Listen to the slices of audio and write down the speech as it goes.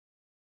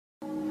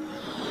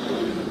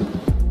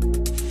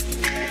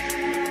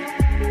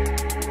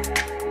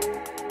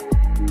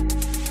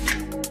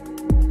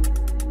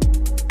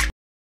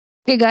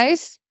Hey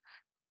guys,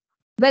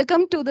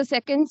 welcome to the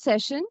second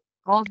session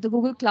of the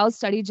Google Cloud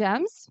Study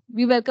Jams.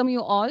 We welcome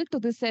you all to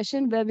this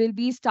session where we'll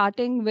be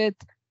starting with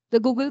the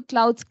Google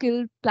Cloud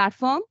Skill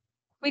Platform,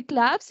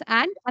 Qwiklabs,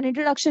 and an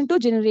introduction to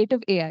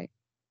generative AI.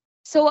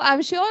 So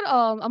I'm sure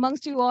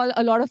amongst you all,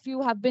 a lot of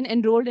you have been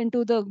enrolled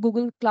into the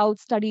Google Cloud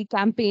Study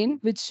campaign,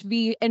 which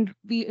we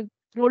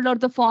rolled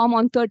out the form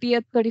on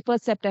 30th,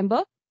 31st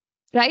September,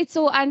 right?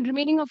 So, and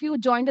remaining of you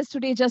joined us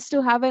today just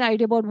to have an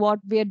idea about what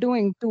we are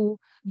doing to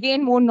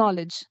gain more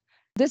knowledge.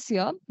 This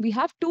year, we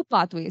have two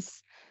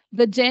pathways,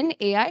 the Gen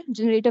AI,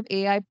 Generative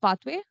AI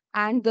pathway,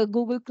 and the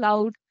Google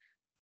Cloud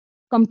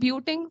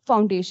Computing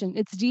Foundation.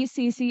 It's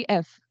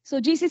GCCF. So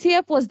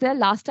GCCF was there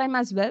last time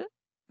as well.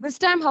 This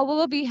time,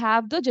 however, we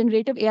have the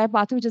Generative AI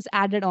pathway, which is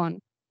added on.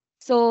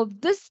 So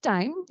this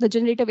time, the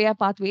Generative AI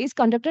pathway is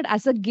conducted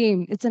as a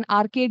game. It's an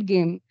arcade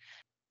game.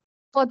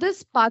 For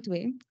this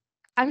pathway,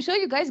 I'm sure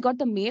you guys got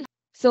the mail.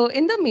 So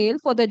in the mail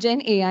for the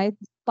Gen AI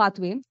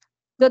pathway,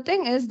 the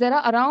thing is there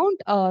are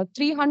around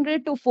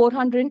 300 to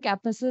 400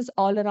 campuses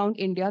all around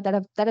India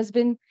that has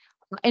been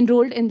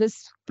enrolled in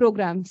this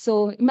program.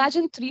 So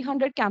imagine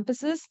 300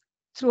 campuses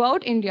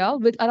throughout India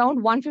with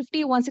around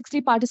 150,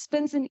 160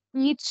 participants in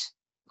each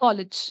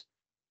college.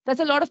 That's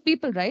a lot of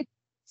people, right?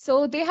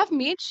 So they have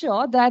made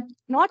sure that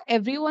not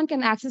everyone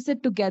can access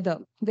it together.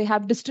 They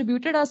have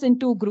distributed us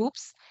into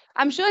groups.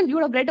 I'm sure you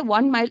would have read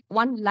one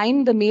line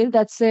in the mail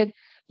that said,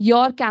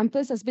 your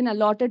campus has been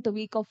allotted the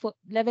week of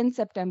 11th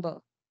September.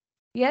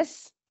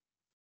 Yes.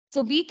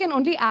 So we can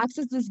only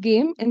access this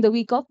game in the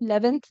week of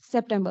 11th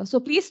September. So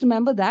please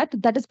remember that.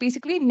 That is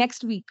basically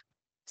next week.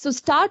 So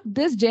start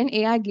this Gen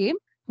AI game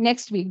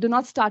next week. Do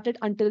not start it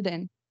until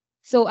then.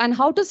 So, and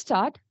how to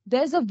start?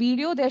 There's a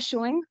video they're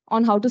showing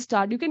on how to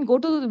start. You can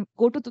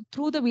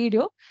through the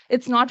video.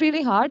 It's not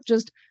really hard.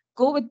 Just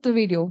go with the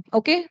video.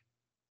 Okay.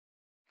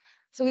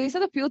 So these are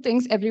the few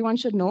things everyone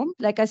should know.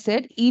 Like I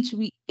said,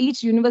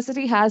 each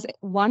university has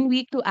 1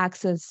 week to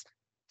access.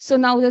 So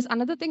now there's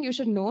another thing you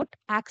should note.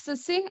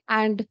 Accessing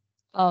and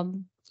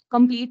um,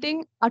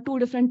 completing are two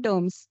different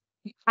terms.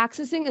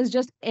 Accessing is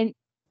just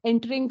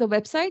entering the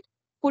website,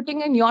 putting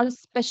in your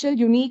special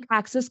unique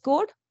access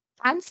code,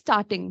 and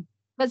starting.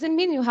 Doesn't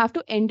mean you have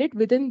to end it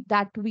within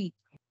that week.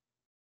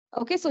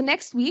 Okay, so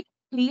next week,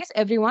 please,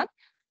 everyone,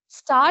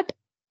 start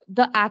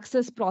the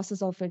access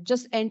process of it.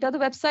 Just enter the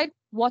website,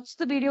 watch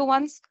the video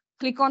once,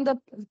 click on the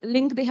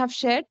link they have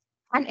shared,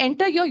 and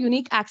enter your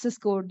unique access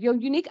code. Your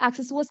unique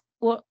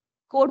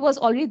code was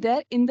already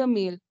there in the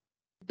mail.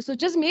 So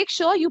just make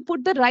sure you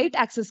put the right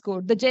access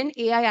code, the Gen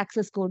AI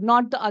access code,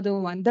 not the other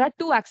one. There are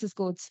two access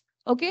codes.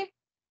 Okay.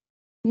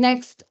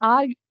 Next,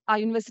 our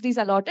universities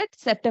allotted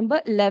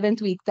September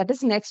 11th week. That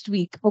is next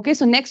week. Okay.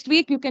 So next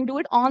week, you can do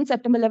it on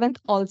September 11th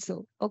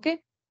also. Okay.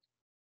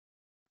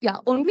 Yeah,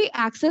 only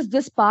access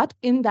this part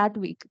in that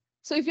week.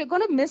 So if you're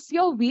going to miss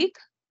your week,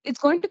 it's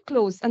going to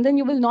close and then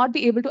you will not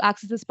be able to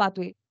access this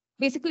pathway.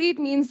 Basically, it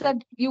means that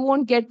you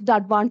won't get the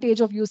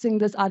advantage of using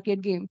this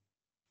arcade game.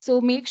 So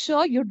make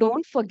sure you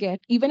don't forget,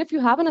 even if you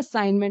have an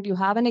assignment, you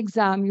have an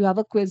exam, you have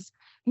a quiz,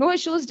 no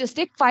issues, just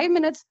take 5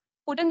 minutes,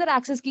 put in the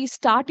access key,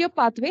 start your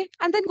pathway,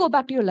 and then go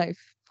back to your life.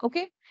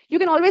 Okay? You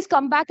can always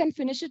come back and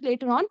finish it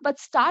later on, but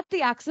start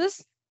the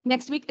access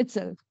next week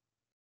itself.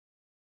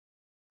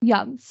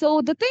 Yeah,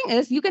 so the thing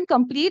is, you can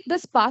complete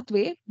this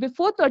pathway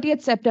before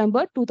 30th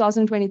September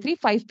 2023,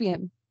 5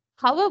 p.m.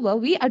 However,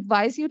 we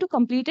advise you to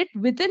complete it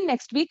within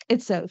next week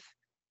itself.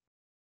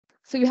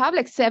 So you have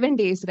like 7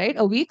 days, right?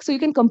 A week. So you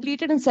can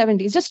complete it in 7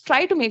 days. Just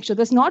try to make sure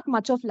there's not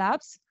much of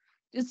labs.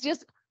 It's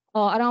just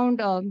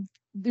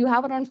you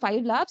have around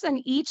 5 labs,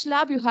 and each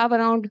lab you have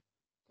around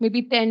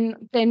maybe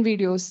 10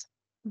 videos.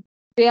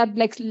 They are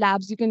like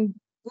labs. You can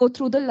go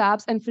through the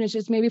labs and finish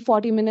it, maybe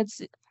 40 minutes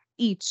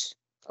each.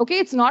 Okay,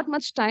 it's not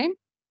much time.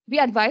 We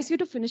advise you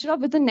to finish it off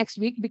within next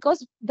week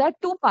because there are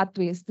two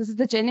pathways. This is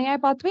the Gen AI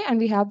pathway and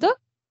we have the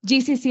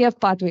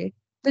GCCF pathway.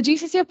 The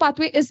GCCF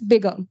pathway is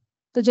bigger.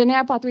 The Gen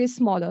AI pathway is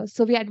smaller.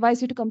 So we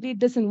advise you to complete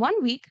this in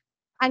 1 week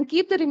and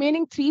keep the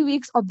remaining 3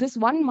 weeks of this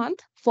 1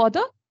 month for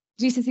the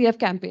GCCF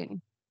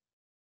campaign.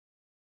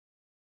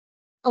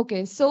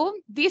 Okay, so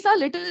these are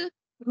little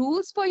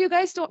rules for you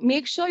guys to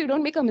make sure you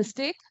don't make a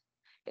mistake.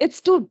 It's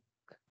to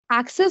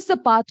access the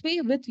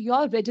pathway with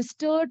your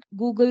registered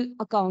Google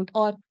account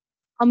or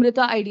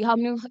Amrita ID. How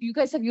many you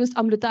guys have used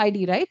Amrita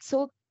ID, right?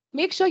 So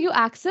make sure you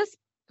access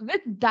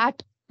with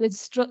that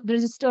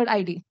registered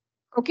ID.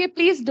 Okay,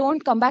 please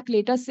don't come back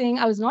later saying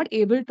I was not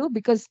able to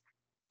because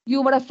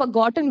you would have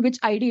forgotten which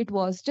ID it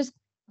was.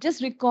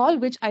 Just recall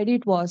which ID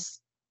it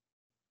was.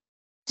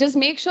 Just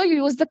make sure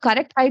you use the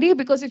correct ID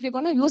because if you're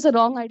going to use the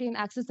wrong ID and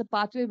access the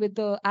pathway with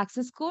the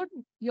access code,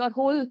 your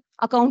whole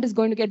account is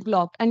going to get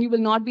blocked and you will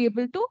not be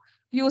able to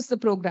use the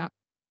program.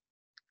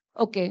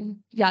 Okay.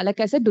 Yeah, like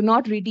I said, do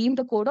not redeem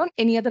the code on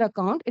any other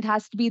account. It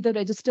has to be the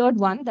registered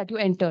one that you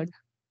entered.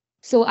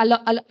 So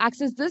I'll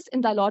access this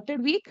in the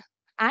allotted week.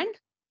 And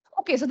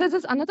okay, so this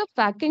is another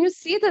fact. Can you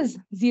see there's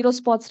 0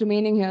 spots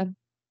remaining here?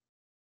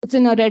 It's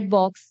in a red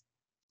box.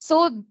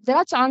 So there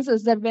are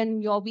chances that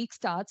when your week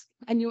starts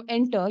and you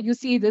enter, you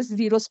see this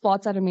 0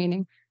 spots are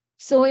remaining.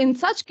 So in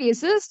such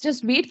cases,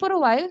 just wait for a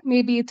while,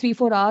 maybe 3,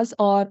 4 hours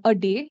or a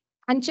day,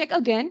 and check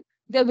again.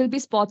 There will be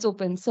spots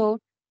open. So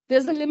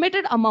there's a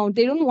limited amount.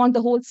 They don't want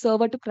the whole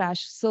server to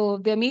crash. So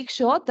they make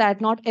sure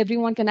that not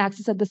everyone can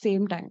access at the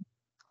same time.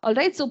 All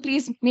right. So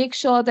please make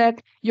sure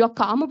that you're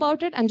calm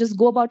about it and just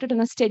go about it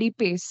in a steady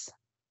pace.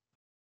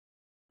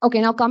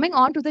 Okay. Now coming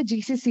on to the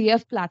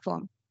GCCF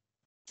platform.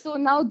 So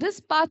now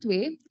this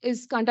pathway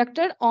is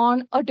conducted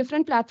on a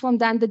different platform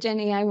than the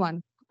GenAI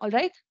one. All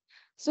right.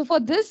 So for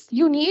this,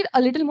 you need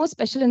a little more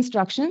special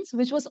instructions,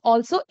 which was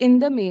also in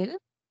the mail.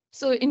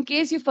 So in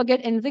case you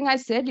forget anything I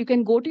said, you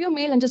can go to your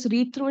mail and just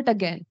read through it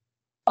again.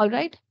 All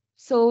right.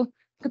 So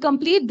to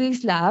complete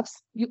these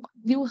labs,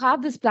 you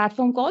have this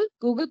platform called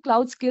Google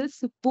Cloud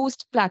Skills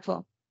Boost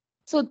platform.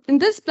 So in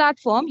this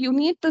platform, you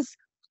need this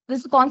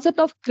concept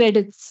of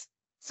credits.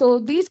 So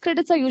these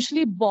credits are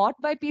usually bought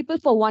by people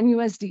for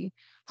 $1.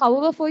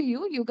 However, for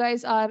you, you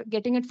guys are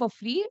getting it for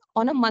free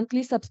on a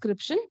monthly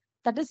subscription.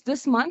 That is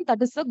this month,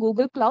 that is the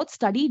Google Cloud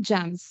Study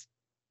Jams.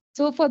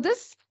 So for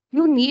this,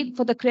 you need,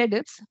 for the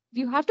credits,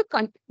 you have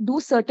to do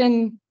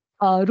certain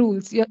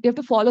rules. You have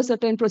to follow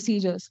certain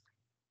procedures.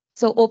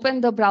 So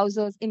open the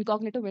browser's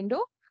incognito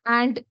window,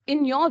 and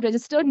in your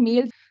registered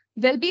mail,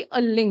 there'll be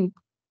a link.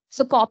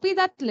 So copy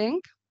that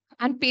link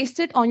and paste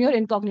it on your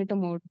incognito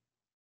mode.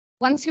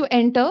 Once you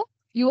enter,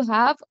 you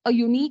have a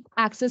unique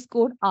access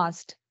code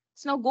asked.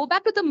 So now go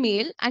back to the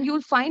mail and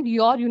you'll find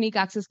your unique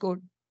access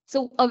code.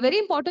 So a very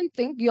important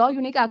thing, your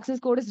unique access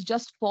code is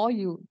just for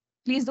you.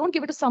 Please don't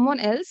give it to someone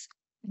else,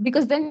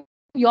 because then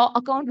your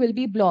account will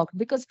be blocked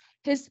because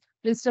his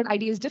registered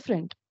ID is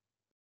different.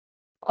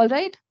 All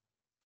right.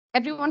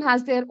 Everyone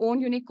has their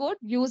own unique code.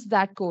 Use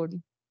that code.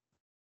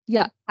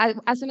 Yeah.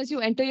 As soon as you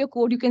enter your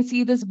code, you can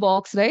see this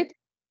box, right?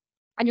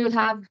 And you'll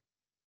have,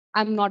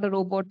 I'm not a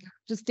robot.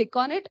 Just click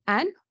on it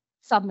and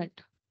submit.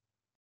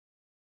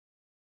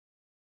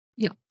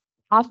 Yeah.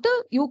 After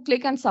you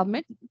click and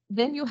submit,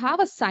 then you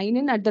have a sign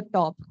in at the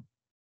top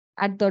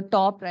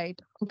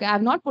right. Okay.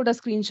 I've not put a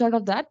screenshot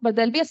of that, but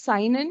there'll be a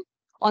sign in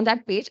on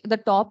that page, the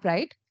top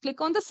right.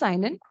 Click on the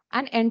sign in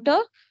and enter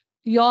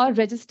your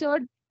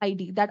registered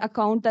ID, that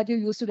account that you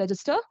used to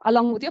register,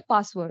 along with your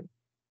password.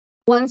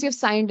 Once you've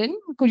signed in,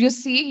 could you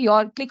see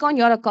click on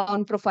your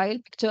account profile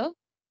picture?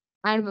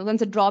 And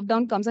once the drop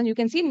down comes on, you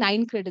can see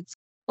 9 credits.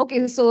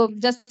 Okay, so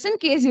just in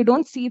case you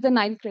don't see the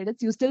 9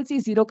 credits, you still see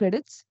 0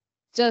 credits.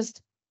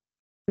 Just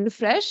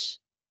refresh,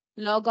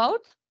 log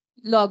out,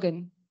 log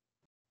in.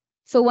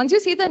 So once you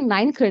see the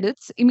 9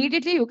 credits,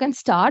 immediately you can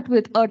start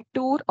with a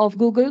tour of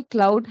Google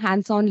Cloud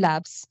Hands-on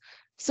Labs.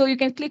 So you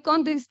can click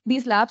on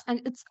these labs, and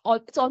it's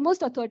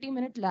almost a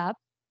 30-minute lab.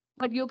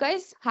 But you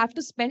guys have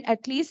to spend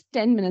at least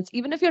 10 minutes.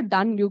 Even if you're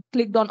done, you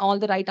clicked on all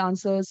the right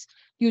answers,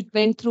 you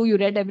went through, you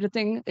read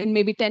everything in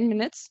maybe 10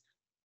 minutes.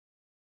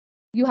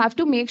 You have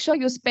to make sure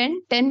you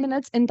spend 10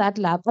 minutes in that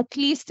lab, at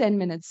least 10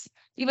 minutes.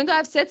 Even though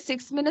I've said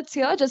 6 minutes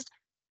here, just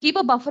keep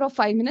a buffer of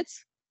 5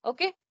 minutes.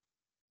 Okay.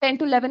 10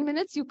 to 11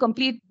 minutes, you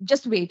complete,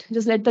 just wait,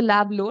 just let the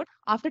lab load.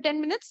 After 10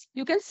 minutes,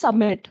 you can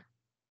submit.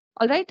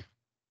 All right.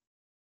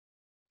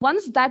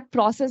 Once that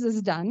process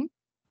is done,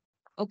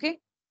 okay,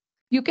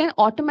 you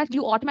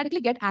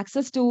automatically get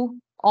access to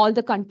all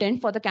the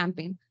content for the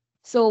campaign.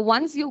 So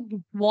once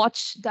you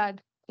watch that,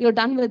 you're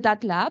done with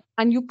that lab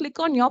and you click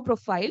on your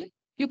profile,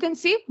 you can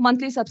see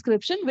monthly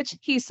subscription, which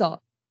he saw.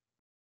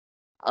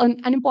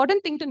 An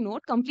important thing to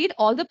note, complete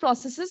all the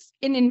processes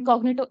in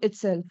incognito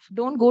itself.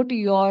 Don't go to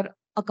your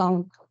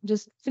account.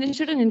 Just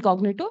finish it in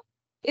incognito.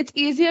 It's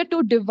easier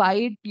to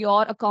divide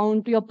your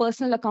account, your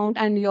personal account,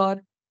 and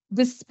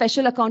this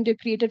special account you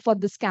created for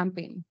this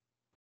campaign.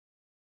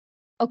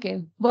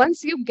 Okay,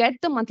 once you get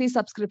the monthly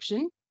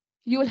subscription,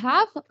 you'll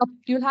have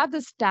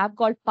this tab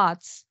called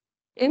Paths.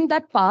 In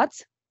that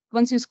Paths,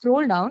 once you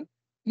scroll down,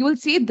 you will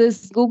see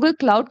this Google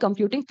Cloud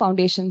Computing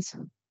Foundations,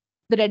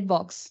 the red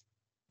box.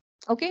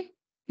 Okay,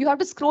 you have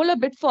to scroll a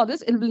bit for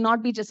this. It will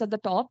not be just at the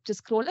top. Just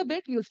scroll a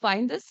bit, you'll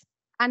find this.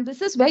 And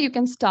this is where you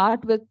can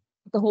start with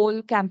the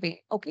whole campaign.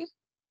 Okay.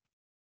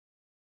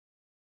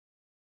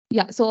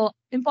 Yeah, so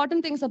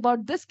important things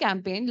about this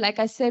campaign, like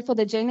I said, for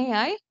the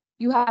GenAI,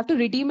 you have to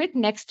redeem it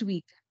next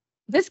week.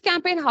 This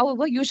campaign,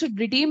 however, you should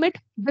redeem it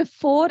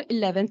before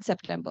 11th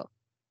September.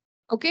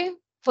 Okay.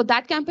 For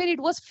that campaign, it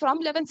was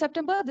from 11th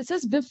September. This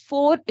is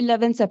before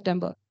 11th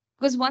September.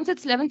 Because once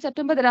it's 11th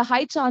September, there are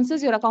high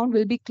chances your account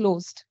will be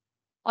closed.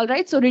 All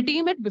right. So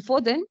redeem it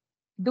before then.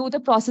 Do the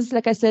process,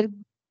 like I said,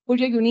 put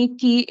your unique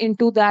key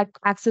into that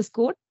access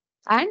code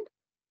and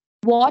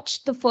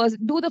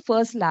do the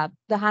first lab,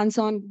 the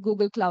hands-on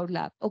Google Cloud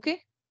lab.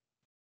 Okay.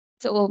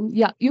 So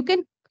yeah,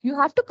 you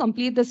have to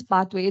complete this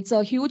pathway. It's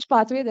a huge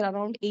pathway. There are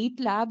around 8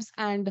 labs,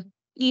 and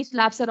each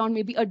lab's around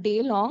maybe a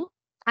day long.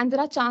 And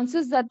there are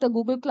chances that the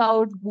Google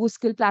Cloud Boost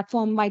Skill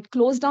platform might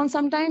close down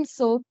sometimes.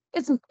 So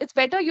it's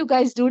better you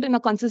guys do it in a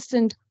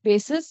consistent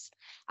basis.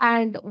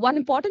 And one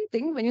important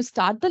thing, when you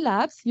start the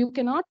labs, you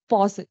cannot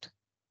pause it.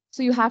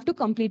 So you have to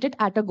complete it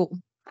at a go.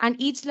 And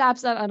each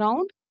labs are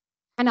around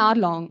an hour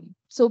long.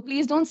 So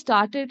please don't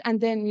start it and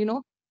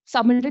then,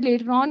 submit it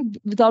later on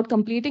without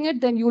completing it.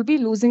 Then you'll be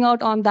losing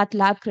out on that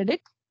lab credit,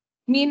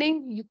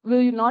 meaning you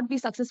will not be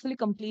successfully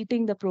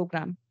completing the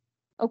program.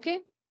 Okay.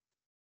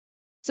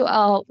 So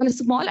a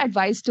small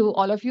advice to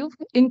all of you,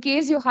 in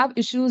case you have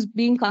issues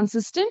being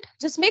consistent,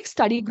 just make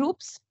study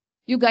groups.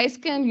 You guys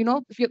can,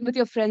 if you with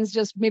your friends,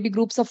 just maybe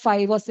groups of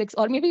 5 or 6,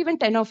 or maybe even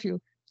 10 of you,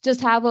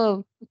 just have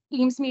a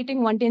Teams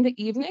meeting one day in the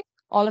evening.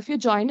 All of you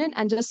join in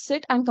and just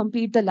sit and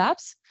complete the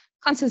labs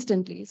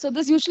consistently. So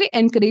this usually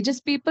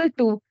encourages people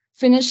to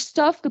finish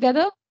stuff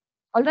together.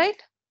 All right.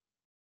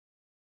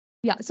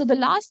 Yeah. So the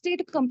last day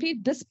to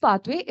complete this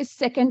pathway is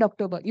 2nd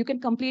October. You can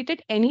complete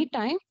it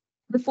anytime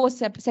before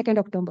 2nd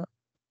October.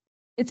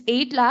 It's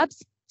 8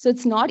 labs, so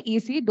it's not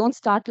easy. Don't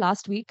start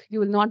last week. You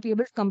will not be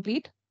able to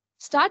complete.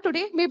 Start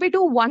today. Maybe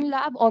do 1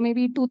 lab or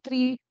maybe two,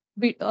 three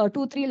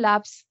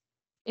labs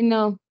in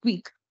a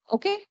week.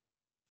 Okay.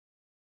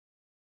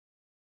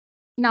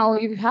 Now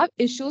you have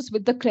issues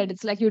with the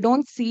credits, like you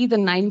don't see the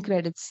 9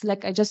 credits,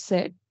 like I just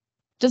said.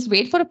 Just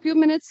wait for a few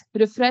minutes,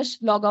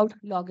 refresh, log out,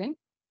 log in.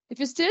 If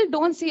you still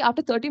don't see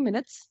after 30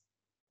 minutes,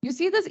 you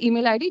see this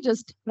email ID,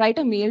 just write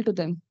a mail to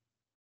them.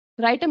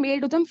 Write a mail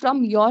to them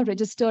from your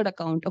registered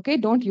account. Okay,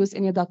 don't use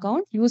any other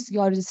account, use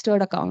your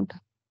registered account.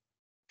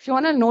 If you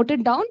want to note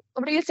it down,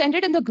 we'll send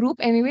it in the group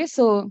anyway.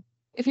 So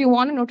if you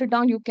want to note it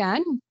down, you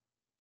can.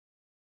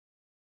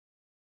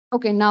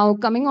 Okay, now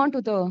coming on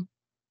to the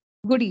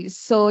goodies.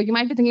 So you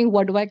might be thinking,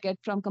 what do I get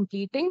from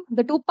completing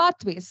the 2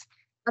 pathways?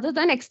 Other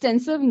than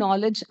extensive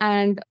knowledge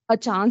and a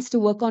chance to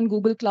work on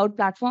Google Cloud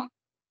Platform,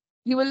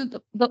 you will,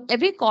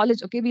 every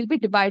college, okay, will be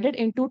divided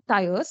into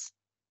tiers.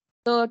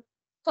 The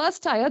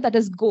first tier, that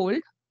is gold,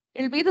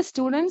 it'll be the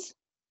students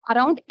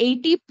around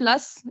 80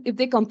 plus if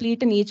they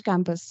complete in each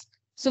campus.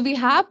 So we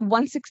have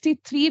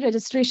 163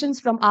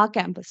 registrations from our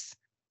campus.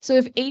 So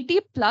if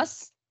 80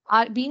 plus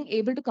are being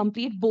able to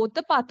complete both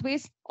the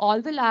pathways,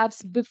 all the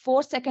labs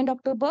before 2nd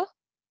October,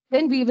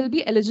 then we will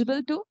be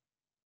eligible to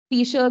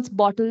t-shirts,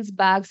 bottles,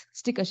 bags,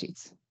 sticker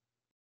sheets.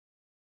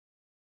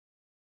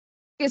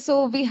 Okay,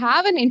 so we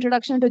have an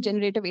introduction to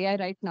generative AI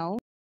right now.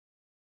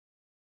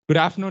 Good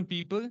afternoon,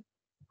 people.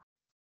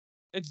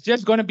 It's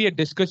just going to be a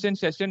discussion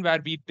session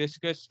where we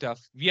discuss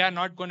stuff. We are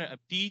not going to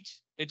teach.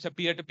 It's a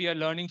peer-to-peer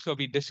learning, so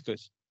we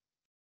discuss.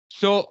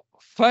 So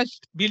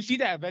first, we'll see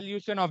the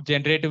evolution of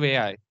generative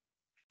AI.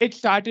 It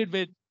started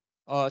with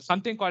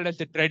something called as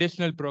the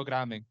traditional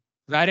programming,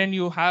 wherein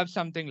you have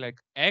something like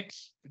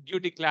X, you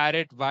declare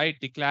it, Y,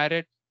 declare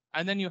it,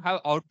 and then you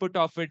have output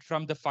of it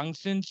from the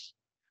functions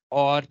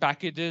or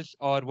packages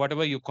or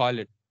whatever you call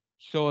it.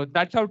 So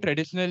that's how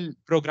traditional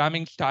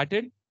programming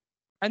started.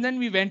 And then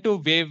we went to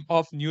wave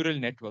of neural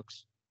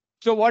networks.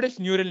 So what is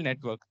neural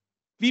network?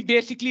 We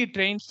basically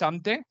train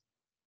something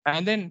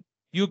and then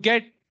you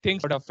get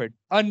things out of it.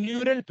 A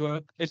neural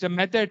network is a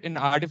method in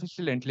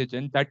artificial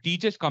intelligence that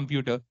teaches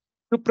computer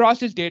to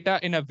process data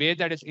in a way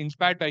that is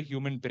inspired by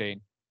human brain.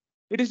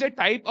 It is a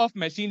type of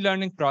machine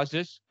learning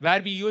process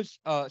where we use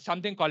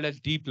something called as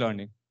deep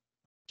learning.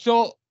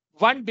 So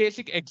one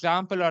basic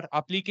example or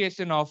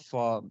application of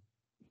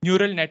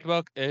neural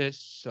network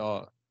is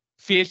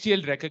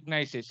facial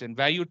recognition,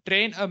 where you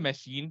train a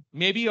machine,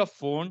 maybe a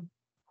phone,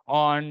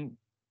 on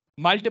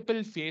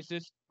multiple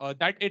faces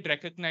that it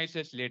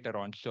recognizes later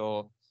on.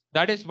 So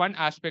that is one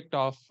aspect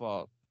of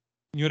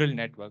neural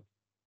network.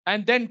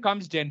 And then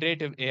comes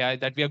generative AI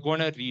that we are going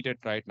to read it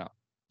right now.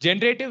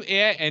 Generative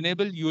AI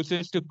enables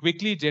users to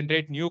quickly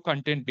generate new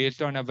content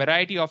based on a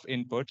variety of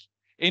inputs.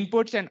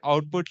 Inputs and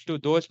outputs to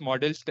those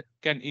models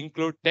can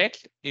include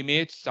text,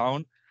 image,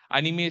 sound,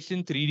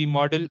 animation, 3D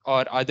model,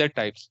 or other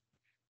types.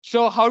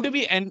 So how do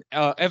we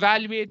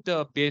evaluate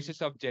the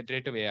basis of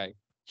generative AI?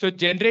 So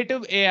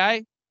generative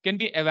AI can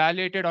be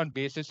evaluated on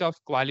basis of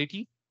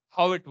quality,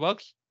 how it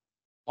works,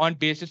 on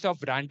basis of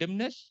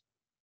randomness,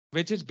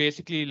 which is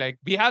basically like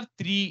we have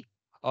three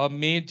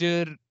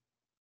major,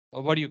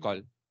 what do you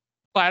call,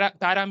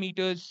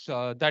 parameters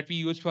that we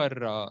use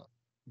for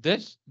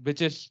this,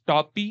 which is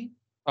top P,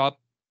 top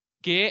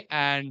K,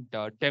 and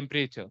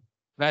temperature,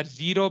 where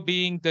 0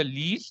 being the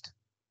least,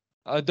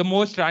 the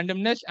most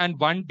randomness, and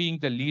 1 being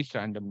the least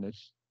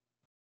randomness.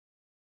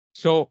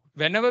 So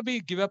whenever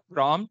we give a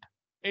prompt,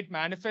 it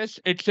manifests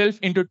itself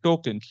into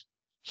tokens.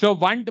 So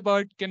one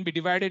word can be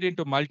divided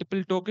into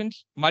multiple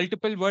tokens.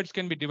 Multiple words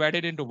can be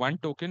divided into one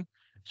token.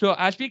 So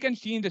as we can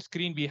see in the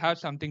screen, we have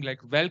something like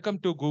welcome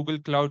to Google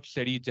Cloud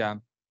Study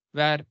Jam,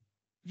 where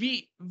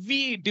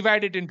we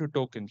divide it into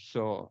tokens.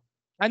 So,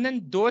 and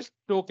then those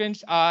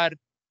tokens are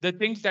the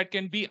things that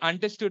can be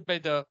understood by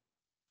the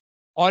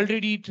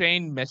already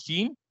trained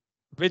machine,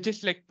 which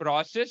is like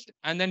processed,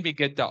 and then we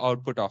get the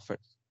output of it.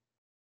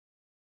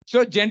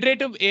 So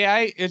generative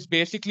AI is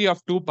basically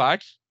of two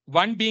parts,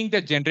 one being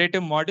the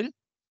generative model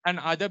and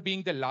other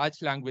being the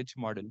large language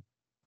model.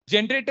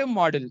 Generative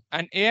model,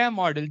 an AI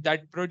model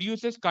that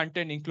produces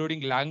content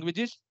including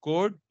languages,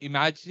 code,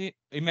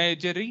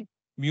 imagery,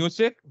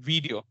 music,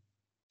 video.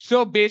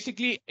 So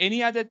basically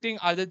any other thing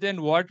other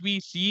than what we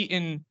see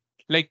in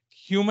like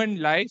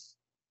human life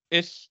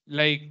is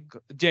like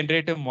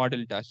generative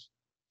model does.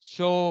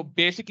 So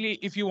basically,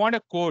 if you want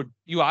a code,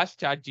 you ask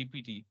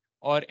ChatGPT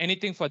or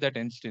anything for that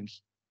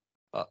instance.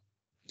 Uh,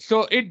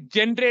 so it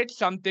generates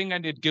something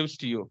and it gives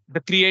to you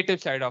the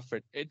creative side of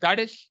it. That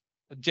is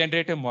a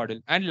generative model.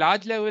 And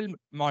large level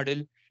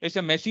model is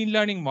a machine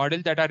learning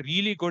model that are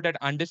really good at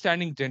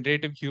understanding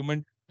generative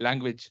human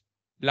language.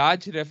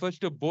 Large refers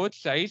to both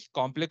size,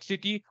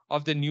 complexity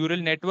of the neural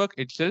network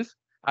itself,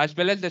 as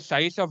well as the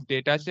size of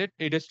data set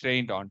it is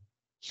trained on.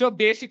 So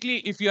basically,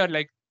 if you are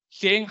like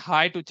saying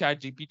hi to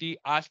ChatGPT,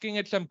 asking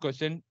it some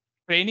question,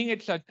 training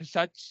it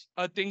such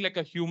a thing like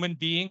a human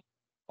being,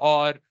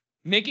 or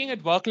making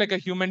it work like a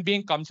human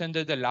being comes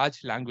under the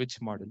large language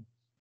model.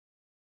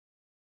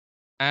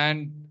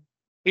 And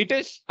it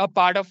is a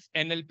part of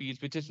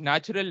NLPs, which is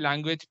natural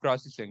language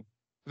processing,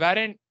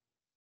 wherein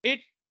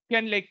it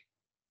can like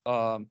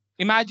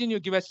imagine you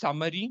give a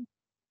summary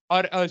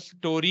or a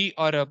story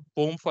or a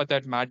poem for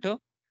that matter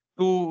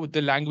to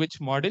the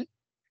language model.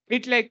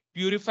 It like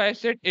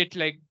purifies it. It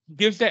like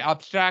gives the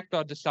abstract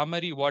or the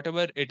summary,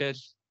 whatever it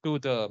is, to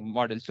the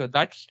model. So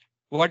that's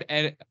what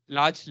a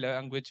large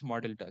language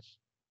model does.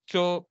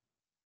 So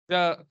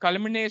the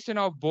culmination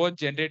of both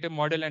generative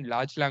model and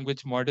large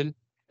language model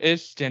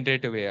is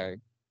generative AI.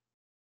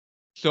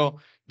 So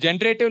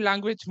generative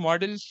language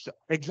models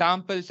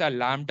examples are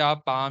Lambda,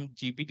 Palm,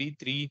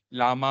 GPT-3,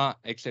 Llama,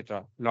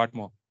 etc. Lot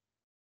more.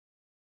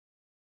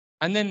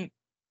 And then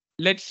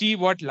let's see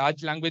what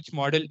large language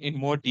model in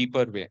more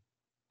deeper way.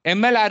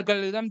 ML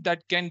algorithm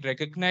that can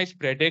recognize,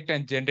 predict,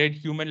 and generate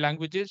human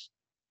languages,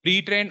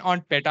 pre-trained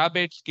on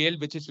petabyte scale,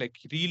 which is like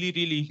really,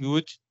 really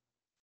huge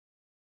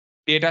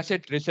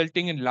dataset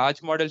resulting in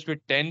large models with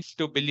tens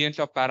to billions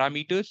of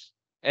parameters.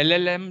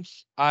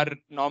 LLMs are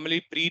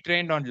normally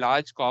pre-trained on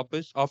large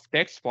corpus of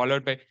text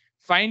followed by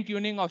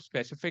fine-tuning of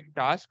specific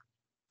tasks.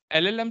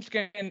 LLMs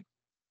can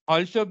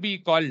also be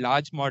called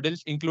large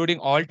models, including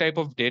all type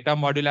of data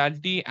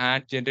modularity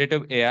and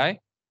generative AI.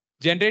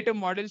 Generative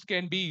models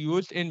can be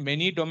used in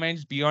many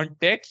domains beyond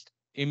text,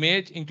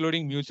 image,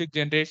 including music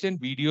generation,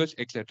 videos,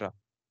 etc.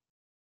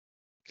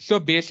 So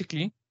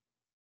basically,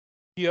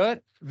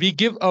 here we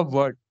give a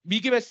word,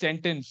 we give a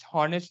sentence.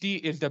 Honesty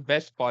is the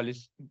best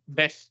policy,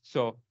 best.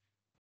 So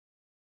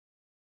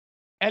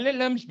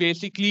LLMs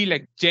basically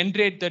like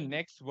generate the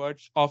next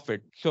words of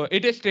it. So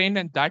it is trained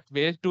in that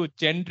way to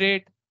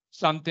generate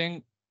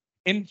something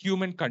in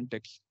human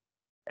context.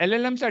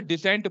 LLMs are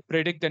designed to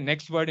predict the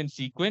next word in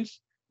sequence.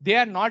 They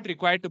are not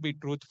required to be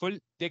truthful.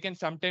 They can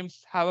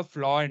sometimes have a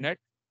flaw in it.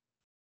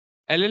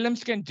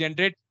 LLMs can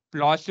generate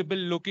plausible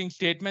looking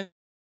statements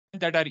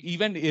that are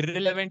even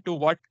irrelevant to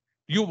what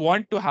you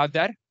want to have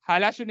there.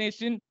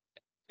 Hallucination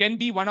can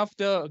be one of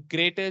the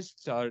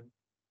greatest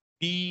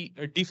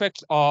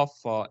defects of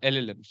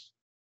LLMs.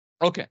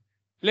 Okay,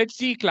 let's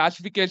see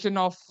classification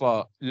of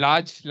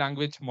large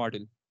language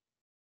model.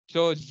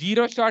 So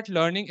zero-shot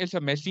learning is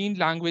a machine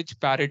language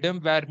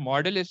paradigm where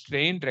model is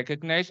trained,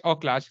 recognize, or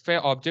classify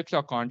objects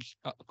or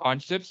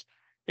concepts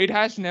it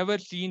has never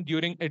seen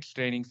during its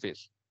training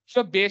phase.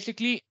 So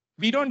basically,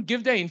 we don't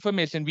give the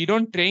information. We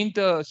don't train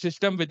the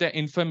system with the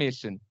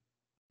information.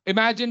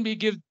 Imagine we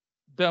give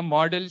the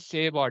model,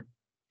 say what?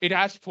 It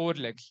has four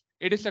legs.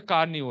 It is a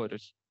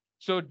carnivorous.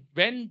 So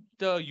when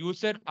the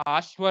user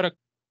asks for a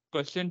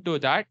question to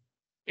that,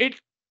 it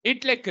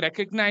it like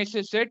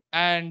recognizes it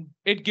and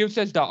it gives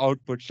us the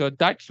output. So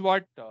that's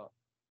what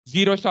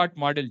zero shot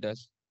model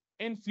does.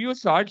 In few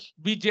shots,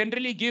 we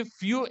generally give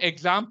few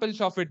examples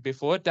of it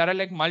before. There are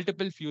like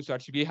multiple few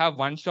shots. We have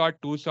one shot,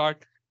 two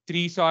shot,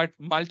 three shot,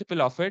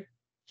 multiple of it.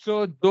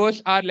 So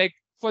those are like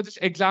for this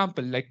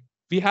example, like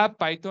we have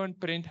Python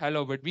print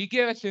hello, but we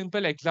give a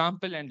simple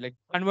example and like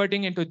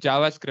converting into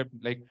JavaScript,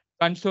 like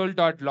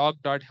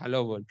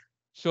console.log.hello world.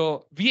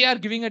 So we are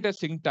giving it a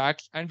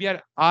syntax and we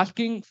are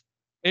asking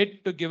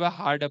it to give a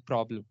harder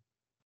problem.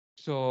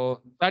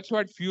 So that's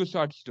what few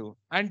sorts do.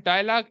 And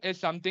dialogue is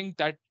something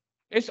that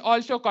is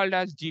also called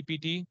as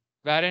GPT,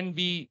 wherein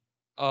we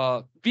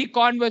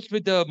converse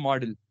with the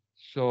model.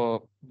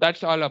 So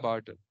that's all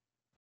about it.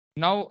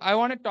 Now I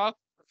want to talk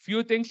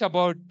few things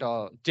about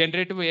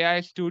generative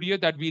AI studio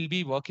that we'll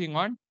be working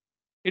on.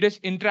 It is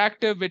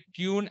interactive with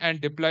tune and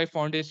deploy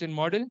foundation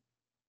model.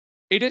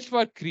 It is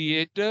for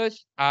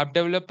creators, app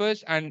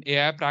developers, and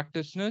AI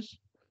practitioners.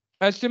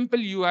 A simple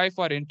UI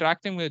for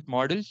interacting with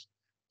models,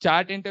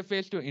 chat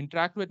interface to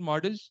interact with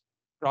models,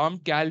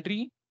 prompt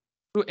gallery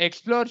to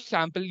explore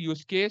sample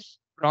use case,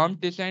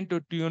 prompt design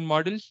to tune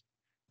models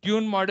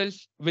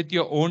with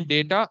your own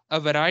data, a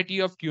variety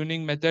of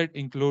tuning method,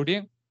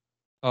 including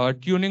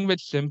tuning with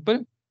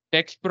simple,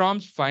 text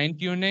prompts, fine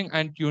tuning,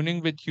 and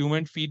tuning with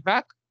human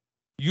feedback.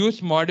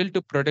 Use model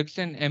to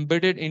production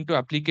embedded into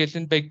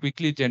application by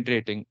quickly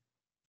generating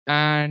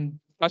and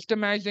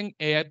customizing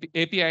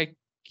API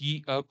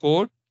key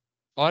code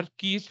or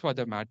keys for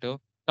the matter.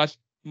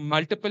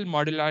 Multiple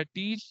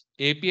modularities,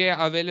 API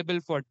available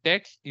for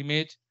text,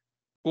 image,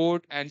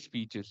 code, and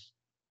speeches.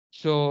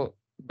 So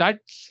that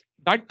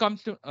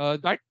comes to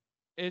that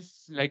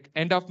is like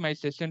end of my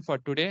session for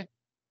today.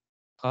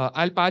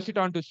 I'll pass it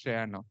on to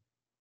Shreya now.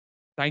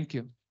 Thank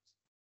you.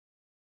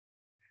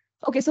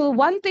 Okay, so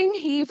one thing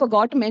he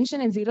forgot to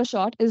mention in Zero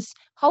Shot is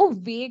how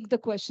vague the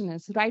question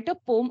is. Write a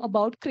poem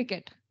about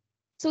cricket.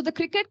 So the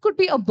cricket could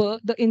be a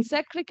bird, the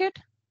insect cricket.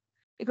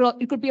 It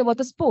could be about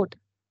the sport.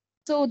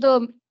 So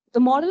the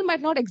model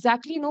might not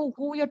exactly know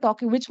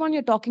which one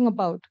you're talking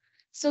about.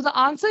 So the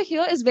answer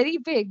here is very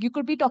vague. You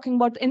could be talking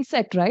about the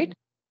insect, right?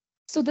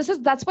 So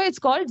that's why it's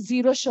called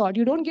zero shot.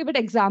 You don't give it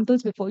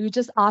examples before, you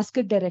just ask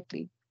it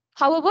directly.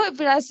 However,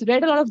 if it has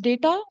read a lot of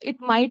data,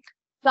 the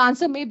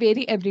answer may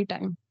vary every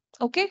time.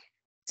 Okay.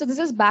 So this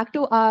is back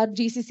to our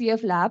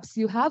GCCF labs.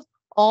 You have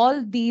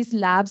all these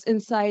labs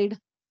inside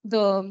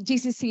the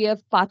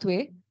GCCF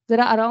pathway. There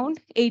are around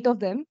 8 of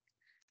them,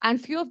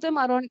 and few of them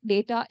are on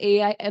data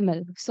AI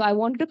ML. So I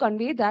wanted to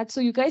convey that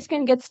so you guys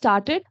can get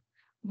started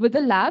with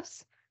the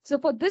labs. So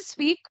for this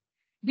week,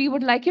 we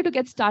would like you to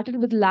get started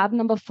with lab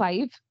number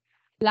 5,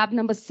 lab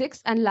number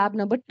 6, and lab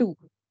number 2.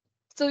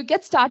 So you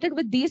get started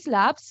with these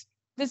labs.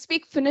 This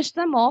week, finish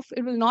them off.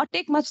 It will not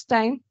take much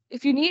time.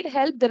 If you need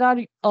help, there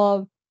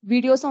are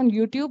videos on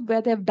YouTube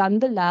where they've done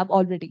the lab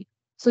already.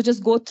 So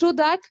just go through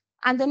that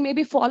and then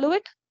maybe follow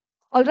it.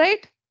 All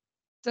right.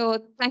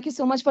 So thank you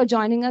so much for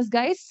joining us,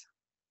 guys.